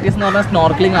വെറൈറ്റീസ് എന്ന് പറഞ്ഞാൽ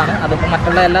സ്നോർക്ലിംഗ് ആണ്. അതിപ്പോൾ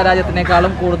മറ്റുള്ള എല്ലാ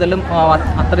രാജ്യത്തിനേക്കാളും കൂടുതലും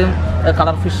അത്രയും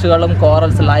കളർ ഫിഷുകളും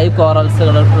കോറൽസ്, ലൈവ്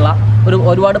കോറൽസുകളുള്ള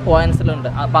ഒരുപാട് പോയിന്റ്സിലുണ്ട്.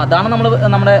 അപ്പോൾ അതാണ്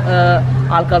നമ്മുടെ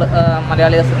ആൾക്കാർ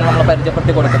മലയാളീസിന് നമ്മൾ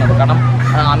പരിചയപ്പെടുത്തി കൊടുക്കുന്നത്. കാരണം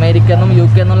അമേരിക്ക എന്നും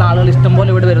UK എന്നുള്ള ആളുകൾ ഇഷ്ടംപോലെ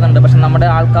ഇവിടെ വരുന്നുണ്ട്. പക്ഷെ നമ്മുടെ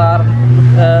ആൾക്കാർ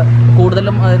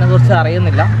കൂടുതലും അതിനെക്കുറിച്ച്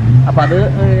അറിയുന്നില്ല. അപ്പോൾ അത്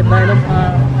എന്തായാലും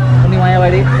ഉണ്ണിമായ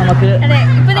വഴി നമുക്ക്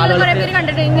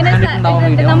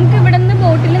നമുക്ക് ഇവിടെ നിന്ന്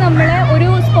ബോട്ടിൽ നമ്മളെ ഒരു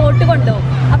സ്പോട്ട് കൊണ്ടുപോകും.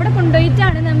 അവിടെ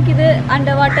കൊണ്ടുപോയിട്ടാണ് നമുക്കിത്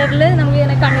അണ്ടർ വാട്ടറിൽ നമുക്ക്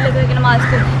ഇങ്ങനെ കണ്ണിലൊക്കെ വെക്കണം.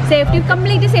 മാസ്കും സേഫ്റ്റി,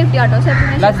 കംപ്ലീറ്റ് സേഫ്റ്റി ആട്ടോ.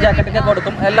 ലൈഫ് ജാക്കറ്റ് ഒക്കെ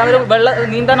കൊടുക്കും. എല്ലാവരും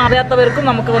നീന്താൻ അറിയാത്തവർക്കും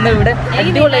നമുക്ക് വന്ന് ഇവിടെ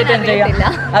അടിപൊളിയായിട്ട് എൻജോയ്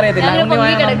ചെയ്യാം. അറിയത്തില്ല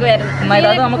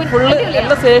അത് നമുക്ക് ഫുള്ള്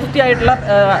എല്ലാം സേഫ്റ്റി ആയിട്ടുള്ള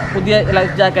പുതിയ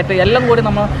ലൈഫ് ജാക്കറ്റ് എല്ലാം കൂടി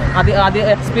നമ്മൾ ആദ്യം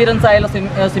എക്സ്പീരിയൻസ് ആയുള്ള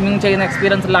സ്വിമ്മിങ് ചെയ്യുന്ന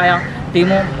എക്സ്പീരിയൻസിലായ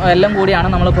ടീമും എല്ലാം കൂടിയാണ്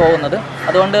നമ്മൾ പോകുന്നത്.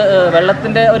 അതുകൊണ്ട്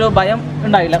വെള്ളത്തിന്റെ ഒരു ഭയം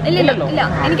ഉണ്ടായില്ല. ഇല്ലല്ലോ.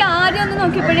 എനിക്ക് ആദ്യം ഒന്ന്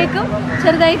നോക്കിയപ്പോഴേക്കും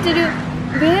ചെറുതായിട്ടൊരു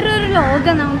വേറൊരു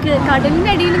ലോകം. നമുക്ക് കടലിന്റെ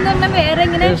അടിയിൽ നിന്ന് പറഞ്ഞാൽ വേറെ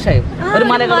ഇങ്ങനെ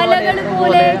മലകൾ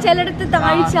പോലെ, ചിലയിടത്ത്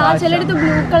താഴ്ച, ചിലയിടത്ത്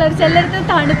ബ്ലൂ കളർ, ചിലയിടത്ത്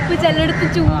തണുപ്പ്, ചിലയിടത്ത്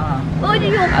ചൂട്. ഒരു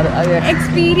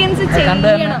എക്സ്പീരിയൻസ് ചെയ്യണം,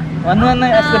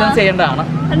 എക്സ്പീരിയൻസ് ചെയ്യേണ്ടതാണ്.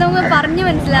 അത് നമുക്ക് പറഞ്ഞു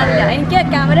മനസ്സിലാവില്ല. എനിക്ക്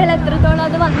ക്യാമറയിൽ എത്രത്തോളം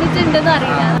അത് വന്നിട്ടുണ്ടെന്ന്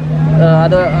അറിയില്ല.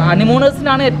 അത്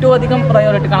ഹണിമൂണേഴ്സിനാണ് ഏറ്റവും അധികം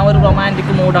പ്രയോറിറ്റി. കാരണം ഒരു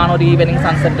റൊമാൻറ്റിക് മൂഡാണ്, ഒരു ഈവനിങ്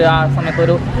സൺസെറ്റ്. ആ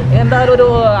സമയത്ത് എന്തായാലും ഒരു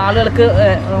ആളുകൾക്ക്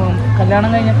കല്യാണം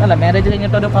കഴിഞ്ഞിട്ടല്ല, മാരേജ്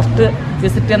കഴിഞ്ഞിട്ട് ഒരു ഫസ്റ്റ്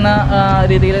വിസിറ്റ് എന്ന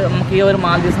രീതിയിൽ നമുക്ക് ഈ ഒരു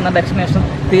മാൽദീവ്സ് എന്ന ഡെസ്റ്റിനേഷൻ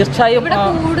തീർച്ചയായും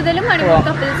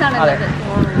അതെ.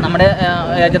 നമ്മുടെ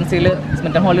ഏജൻസിയിൽ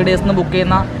സ്മിറ്റൻ ഹോളിഡേയ്സ് എന്ന് ബുക്ക്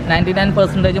ചെയ്യുന്ന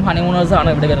 99% ഹണിമൂണേഴ്സ് ആണ്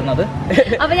ഇവിടെ വരുന്നത്.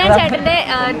 അപ്പോൾ ഞാൻ ചേട്ടൻ്റെ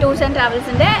ടൂർസ് ആൻഡ്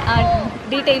ട്രാവൽസിൻ്റെ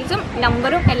ഡീറ്റെയിൽസും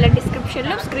നമ്പറും എല്ലാം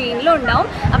ഡിസ്ക്രിപ്ഷനിലും സ്ക്രീനിലും ഉണ്ടാവും.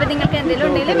 അപ്പോൾ നിങ്ങൾക്ക് എന്തെങ്കിലും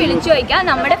ഉണ്ടെങ്കിൽ വിളിച്ചു ചോദിക്കാം.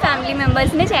 നമ്മുടെ ഫാമിലി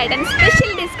മെമ്പേഴ്സിന് ചേട്ടൻ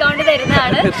സ്പെഷ്യൽ ഡിസ്കൗണ്ട്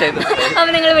തരുന്നതാണ്.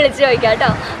 അപ്പോൾ നിങ്ങൾ വിളിച്ചു ചോദിക്കാം കേട്ടോ.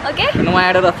 ഓക്കെ,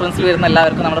 ഉണ്ണിമായുടെ റെഫറൻസിൽ വരുന്ന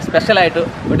എല്ലാവർക്കും നമ്മൾ സ്പെഷ്യലായിട്ട്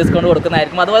ഡിസ്കൗണ്ട്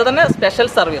കൊടുക്കുന്നതായിരിക്കും. അതുപോലെ തന്നെ സ്പെഷ്യൽ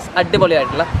സർവീസ്,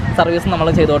 അടിപൊളിയായിട്ടുള്ള സർവീസ് നമ്മൾ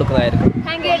ചെയ്തു കൊടുക്കുന്നതായിരിക്കും.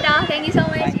 താങ്ക് യു കേട്ടോ, താങ്ക് യു സോ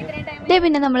മച്ച്.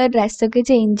 പിന്നെ നമ്മൾ ഡ്രസ്സൊക്കെ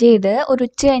ചേഞ്ച് ചെയ്ത് ഒരു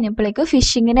ഉച്ച കഴിഞ്ഞപ്പോഴേക്ക്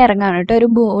ഫിഷിങ്ങിന് ഇറങ്ങാണ് കേട്ടോ. ഒരു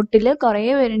ബോട്ടിൽ കുറേ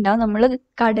പേരുണ്ടാവും. നമ്മൾ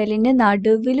കടലിൻ്റെ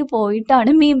നടുവിൽ പോയിട്ടാണ്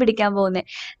മീൻ പിടിക്കാൻ പോകുന്നത്.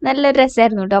 നല്ല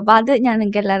രസമായിരുന്നു കേട്ടോ. അപ്പോൾ അത് ഞാൻ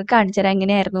നിങ്ങൾക്ക് എല്ലാവർക്കും കാണിച്ചു തരാം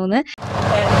എങ്ങനെയായിരുന്നു എന്ന്.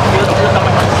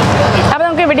 അപ്പോൾ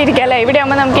നമുക്ക് ഇവിടെ ഇരിക്കാം അല്ലേ. ഇവിടെ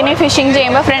ആകുമ്പോൾ നമുക്കിനി ഫിഷിങ്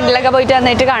ചെയ്യുമ്പോൾ ഫ്രണ്ടിലൊക്കെ പോയിട്ട്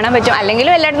വന്നിട്ട് കാണാൻ പറ്റും.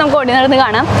 അല്ലെങ്കിലും എല്ലായിടത്തും നമുക്ക് ഓടി നടന്ന്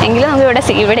കാണാം. എങ്കിലും നമുക്ക്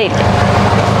ഇവിടെ ഇരിക്കാം.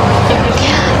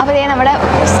 അപ്പോൾ ഇതേ നമ്മുടെ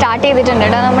സ്റ്റാർട്ട് ചെയ്തിട്ടുണ്ട്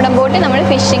കേട്ടോ നമ്മുടെ ബോട്ട്. നമ്മൾ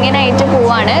ഫിഷിങ്ങിനായിട്ട്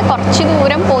പോവാണ്. കുറച്ച്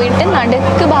ദൂരം പോയിട്ട്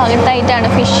നടുക്ക് ഭാഗത്തായിട്ടാണ്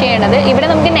ഫിഷ് ചെയ്യണത്. ഇവിടെ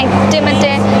നമുക്ക് നെറ്റ്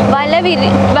മറ്റേ വല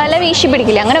വീശി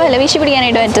പിടിക്കില്ല, അങ്ങനെ വല വീശി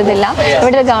പിടിക്കാനായിട്ട് പറ്റത്തില്ല.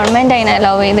 ഇവിടെ ഗവൺമെൻറ് അതിനെ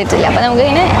അലോ ചെയ്തിട്ടില്ല. അപ്പോൾ നമുക്ക്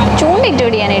ഇങ്ങനെ ചൂണ്ടിട്ട്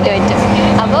പിടിക്കാനായിട്ട് പറ്റും.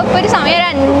 അപ്പോൾ ഇപ്പോൾ ഒരു സമയം ഒരു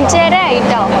 5:30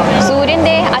 ആയിട്ടാവും.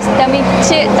 സൂര്യൻ്റെ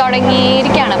അസ്തമിച്ച്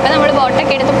തുടങ്ങിയിരിക്കുകയാണ്. അപ്പോൾ നമ്മൾ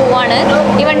ബോട്ടൊക്കെ എടുത്ത് പോവാണ്.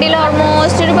 ഈ വണ്ടിയിൽ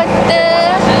ഓൾമോസ്റ്റ് ഒരു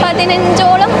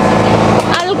 10-15ഓളം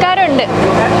ആൾക്കാരുണ്ട്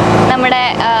നമ്മുടെ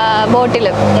ബോട്ടിൽ.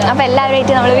 അപ്പോൾ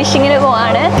എല്ലാവരുമായിട്ട് നമ്മൾ ഫിഷിങ്ങിന്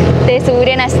പോവാണ്.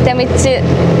 സൂര്യൻ അസ്തമിച്ച്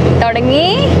തുടങ്ങി.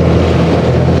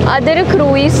 അതൊരു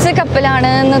ക്രൂയിസ്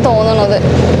കപ്പലാണ് എന്ന് തോന്നുന്നത്.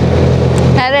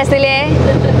 നല്ല രസമില്ലേ?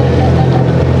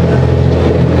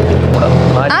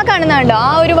 ആ കാണുന്നുണ്ടോ,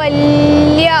 ആ ഒരു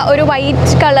വലിയ ഒരു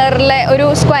വൈറ്റ് കളറിലെ ഒരു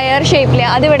സ്ക്വയർ ഷേപ്പിൽ,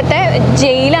 അത് ഇവിടുത്തെ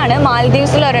ജയിലാണ്.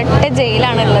 മാൽദീവ്സിൽ ഒരൊറ്റ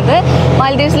ജയിലാണ് ഉള്ളത്,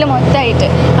 മാൽദീവ്സിൽ മൊത്തമായിട്ട്.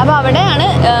 അപ്പോൾ അവിടെയാണ്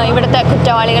ഇവിടുത്തെ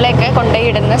കുറ്റവാളികളെയൊക്കെ കൊണ്ടുപോയി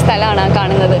ഇടുന്ന സ്ഥലമാണ് ആ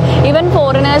കാണുന്നത്. ഈവൻ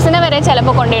ഫോറിനേഴ്സിനെ വരെ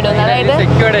ചിലപ്പോൾ കൊണ്ടുപോയിടുന്നത്. അതായത്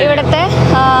ഇവിടുത്തെ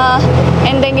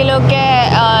എന്തെങ്കിലുമൊക്കെ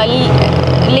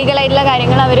ലീഗലായിട്ടുള്ള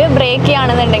കാര്യങ്ങൾ അവർ ബ്രേക്ക്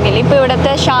ചെയ്യുകയാണെന്നുണ്ടെങ്കിൽ, ഇപ്പോൾ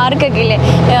ഇവിടുത്തെ ഷാർക്കൊക്കെ ഇല്ലേ,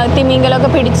 തിമിംഗലമൊക്കെ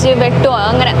പിടിച്ച് വെട്ടുമോ,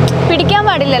 അങ്ങനെ പിടിക്കാൻ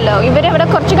പാടില്ലല്ലോ. ഇവരിവിടെ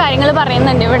കുറച്ച് കാര്യങ്ങൾ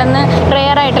പറയുന്നുണ്ട്. ഇവിടെ നിന്ന്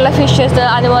റെയർ ആയിട്ടുള്ള ഫിഷസ്,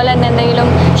 അതുപോലെ തന്നെ എന്തെങ്കിലും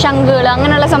ശംഖുകൾ,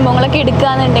 അങ്ങനെയുള്ള സംഭവങ്ങളൊക്കെ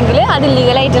എടുക്കുകയെന്നുണ്ടെങ്കിൽ അത്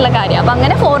ലീഗലായിട്ടുള്ള കാര്യം. അപ്പോൾ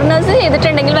അങ്ങനെ ഫോറിനേഴ്സ്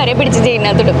ചെയ്തിട്ടുണ്ടെങ്കിൽ വരെ പിടിച്ച്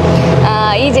ജയിലിനകത്തിടും.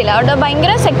 ഈ ജയിൽ അവിടെ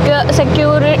ഭയങ്കര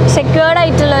സെക്യൂർഡ്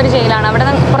ആയിട്ടുള്ള ഒരു ജയിലാണ്. അവിടെ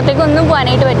പുറത്തേക്ക് ഒന്നും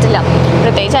പോകാനായിട്ട് പറ്റില്ല,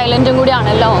 പ്രത്യേകിച്ച് ഐലൻഡും കൂടി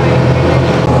ആണല്ലോ.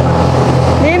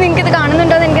 നിങ്ങൾക്കിത്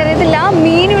കാണുന്നുണ്ടോ എന്ന് എനിക്കറിയത്തില്ല.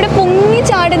 മീൻ ഇവിടെ പൊങ്ങി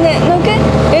ചാടുന്നു, നമുക്ക്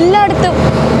എല്ലായിടത്തും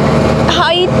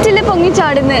ഹൈറ്റിൽ പൊങ്ങി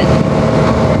ചാടുന്നു.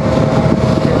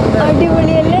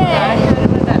 അടിപൊളിയല്ലേ?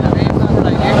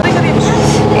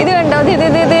 ഇത് കണ്ടോ,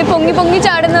 ഇത് പൊങ്ങി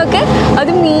ചാടുന്നൊക്കെ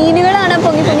അത് മീനുകളാണ്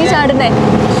പൊങ്ങി ചാടുന്നത്.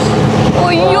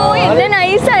 അയ്യോ എന്താ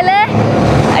നൈസല്ലേ,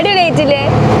 അടിപൊളിയായിട്ടില്ലേ?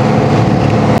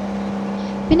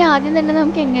 പിന്നെ ആദ്യം തന്നെ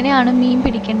നമുക്ക് എങ്ങനെയാണ് മീൻ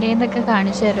പിടിക്കേണ്ടതെന്നൊക്കെ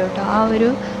കാണിച്ചു തരാം കേട്ടോ. ആ ഒരു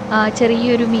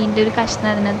ചെറിയൊരു മീനിൻ്റെ ഒരു കഷ്ണം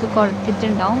അതിനകത്ത്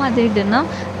കൊളുത്തിട്ടുണ്ടാവും, അത് ഇടണം.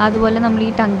 അതുപോലെ നമ്മൾ ഈ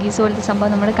ടങ്കീസ് പോലത്തെ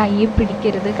സംഭവം നമ്മുടെ കയ്യിൽ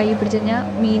പിടിക്കരുത്. കയ്യിൽ പിടിച്ച് കഴിഞ്ഞാൽ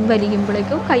മീൻ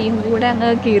വലിക്കുമ്പോഴേക്കും കയ്യും കൂടെ അങ്ങ്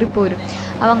കീറിപ്പോരും.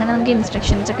 അപ്പോൾ അങ്ങനെ നമുക്ക്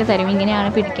ഇൻസ്ട്രക്ഷൻസ് ഒക്കെ തരും,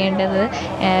 ഇങ്ങനെയാണ് പിടിക്കേണ്ടത്,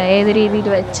 ഏത് രീതിയിൽ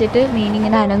വെച്ചിട്ട് മീൻ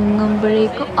ഇങ്ങനെ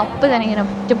അനങ്ങുമ്പോഴേക്കും അപ്പോൾ തന്നെ ഇങ്ങനെ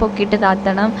ഒറ്റ പൊക്കിയിട്ട്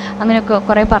താത്തണം, അങ്ങനെയൊക്കെ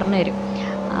കുറേ പറഞ്ഞു തരും.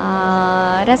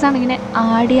 രസമാണ് ഇങ്ങനെ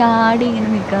ആടി ഇങ്ങനെ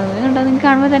നിൽക്കുന്നത് കണ്ടോ. നിങ്ങൾക്ക്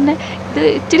കാണുമ്പോൾ തന്നെ ഇത്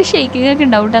ഇച്ചിരി ഷെയ്ക്കിങ് ഒക്കെ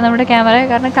ഉണ്ടാവും കേട്ടോ നമ്മുടെ ക്യാമറ,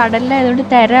 കാരണം കടലിലായതുകൊണ്ട്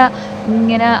തിര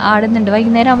ഇങ്ങനെ ആടുന്നുണ്ട്.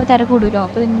 വൈകുന്നേരം ആകുമ്പോൾ തിര കൂടുമല്ലോ,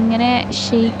 അപ്പോൾ ഇതിങ്ങനെ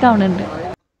ഷെയ്ക്ക് ആവുന്നുണ്ട്.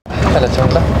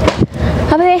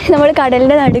 അപ്പോൾ നമ്മൾ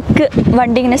കടലിൻ്റെ നടുക്ക്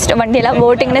ബോട്ട് ഇങ്ങനെ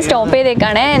സ്റ്റോപ്പ്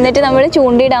ചെയ്തേക്കാണ്. എന്നിട്ട് നമ്മൾ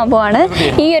ചൂണ്ടിയിടാൻ പോവാണ്.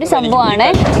 ഈ ഒരു സംഭവമാണ്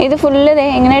ഇത് ഫുള്ള്.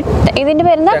 ഇങ്ങനെ ഇതിൻ്റെ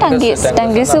പേരെന്താ,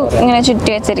 ടങ്കീസ് ഇങ്ങനെ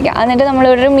ചുറ്റി വെച്ചിരിക്കുക. എന്നിട്ട്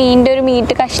നമ്മളൊരു മീനിൻ്റെ ഒരു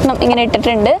മീറ്റ് കഷ്ണം ഇങ്ങനെ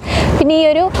ഇട്ടിട്ടുണ്ട്. പിന്നെ ഈ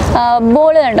ഒരു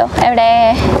ബോൾ കണ്ടോ എവിടെ,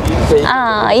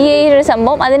 ഈ ഒരു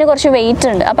സംഭവം അതിന് കുറച്ച് വെയിറ്റ്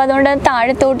ഉണ്ട്. അപ്പോൾ അതുകൊണ്ട്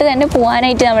താഴത്തോട്ട് തന്നെ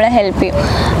പോകാനായിട്ട് നമ്മളെ ഹെൽപ്പ് ചെയ്യും.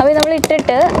 അപ്പോൾ നമ്മൾ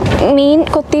ഇട്ടിട്ട് മീൻ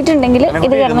കൊത്തിയിട്ടുണ്ടെങ്കിൽ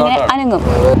ഇത് കിടന്നിങ്ങനെ അനങ്ങും.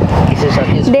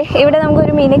 ഇവിടെ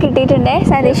നമുക്കൊരു മീനെ കിട്ടിയിട്ടുണ്ട്.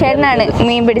 സതീശേട്ടനാണ്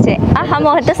മീൻ പിടിച്ചേ. ആ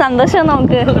മുഖത്തെ സന്തോഷം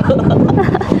നോക്ക്,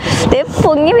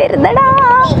 പൊങ്ങി വരുന്നടാ.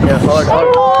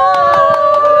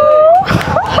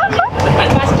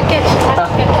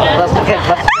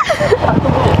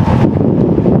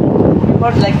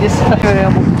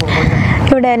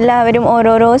 ഇവിടെ എല്ലാവരും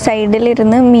ഓരോരോ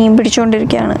സൈഡിലിരുന്ന് മീൻ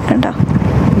പിടിച്ചുകൊണ്ടിരിക്കുകയാണ് കേട്ടോ.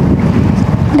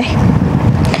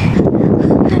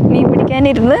 മീൻ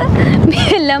പിടിക്കാനിരുന്ന്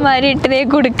എല്ലാം മാറി ഇട്ടതേ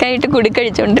കുടുക്കായിട്ട്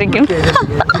കുടുക്കഴിച്ചോണ്ടിരിക്കും.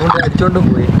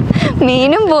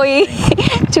 മീനും പോയി,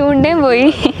 ചൂണ്ടയും പോയി.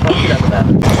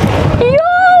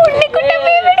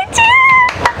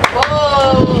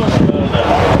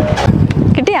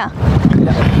 കിട്ടിയാ?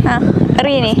 ആ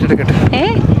എറിയനെ,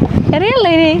 എറിയല്ലോ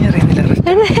ഇനി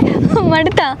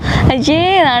മടുത്താ. അയ്യേ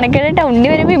നാണക്കേട്ടാ, ഉണ്ണി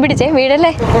വരെ മീൻ പിടിച്ചേ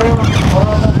വീടല്ലേ.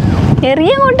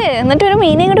 എറിയങ്ങോട്ട്, എന്നിട്ട് ഒരു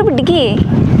മീനെ ഇങ്ങോട്ട് പിടിക്കേ.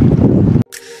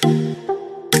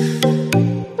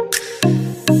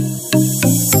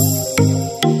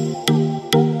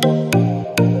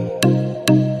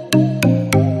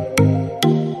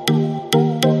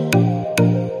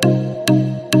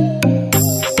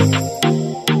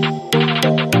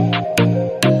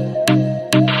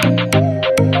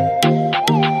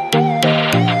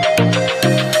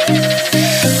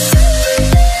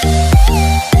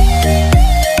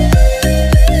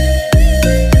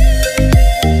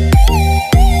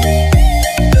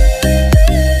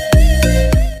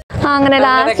 അങ്ങനെ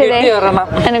ലാസ്റ്റ്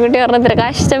എന്നെക്കുട്ടി ഒരെണ്ണത്തിന്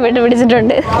കഷ്ടപ്പെട്ട്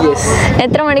പിടിച്ചിട്ടുണ്ട്.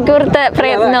 എത്ര മണിക്കൂറത്തെ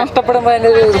പ്രയത്നം.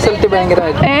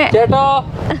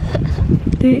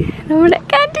 നമ്മുടെ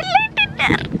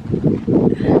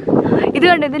ഇത്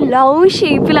കണ്ടോ, ഇത് ലവ്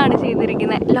ഷേപ്പിലാണ്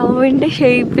ചെയ്തിരിക്കുന്നത്. ലവിൻ്റെ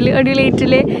ഷേപ്പിൽ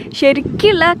അടിയിലേറ്റില്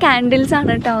ശരിക്കുള്ള ക്യാൻഡിൽസ്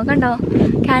ആണ് കേട്ടോ. കണ്ടോ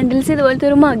ക്യാൻഡിൽസ് ഇതുപോലത്തെ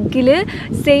ഒരു മഗ്ഗില്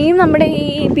സെയിം നമ്മുടെ ഈ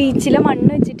ബീച്ചിലെ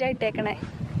മണ്ണ് വെച്ചിട്ടാണ് ഇട്ടേക്കണേ.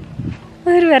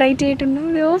 ഒരു വെറൈറ്റി ആയിട്ടുണ്ട്.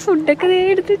 ഓരോ ഫുഡൊക്കെ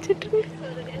എടുത്ത് വെച്ചിട്ടുണ്ട്.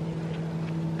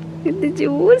 ഇത്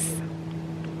ജ്യൂസ്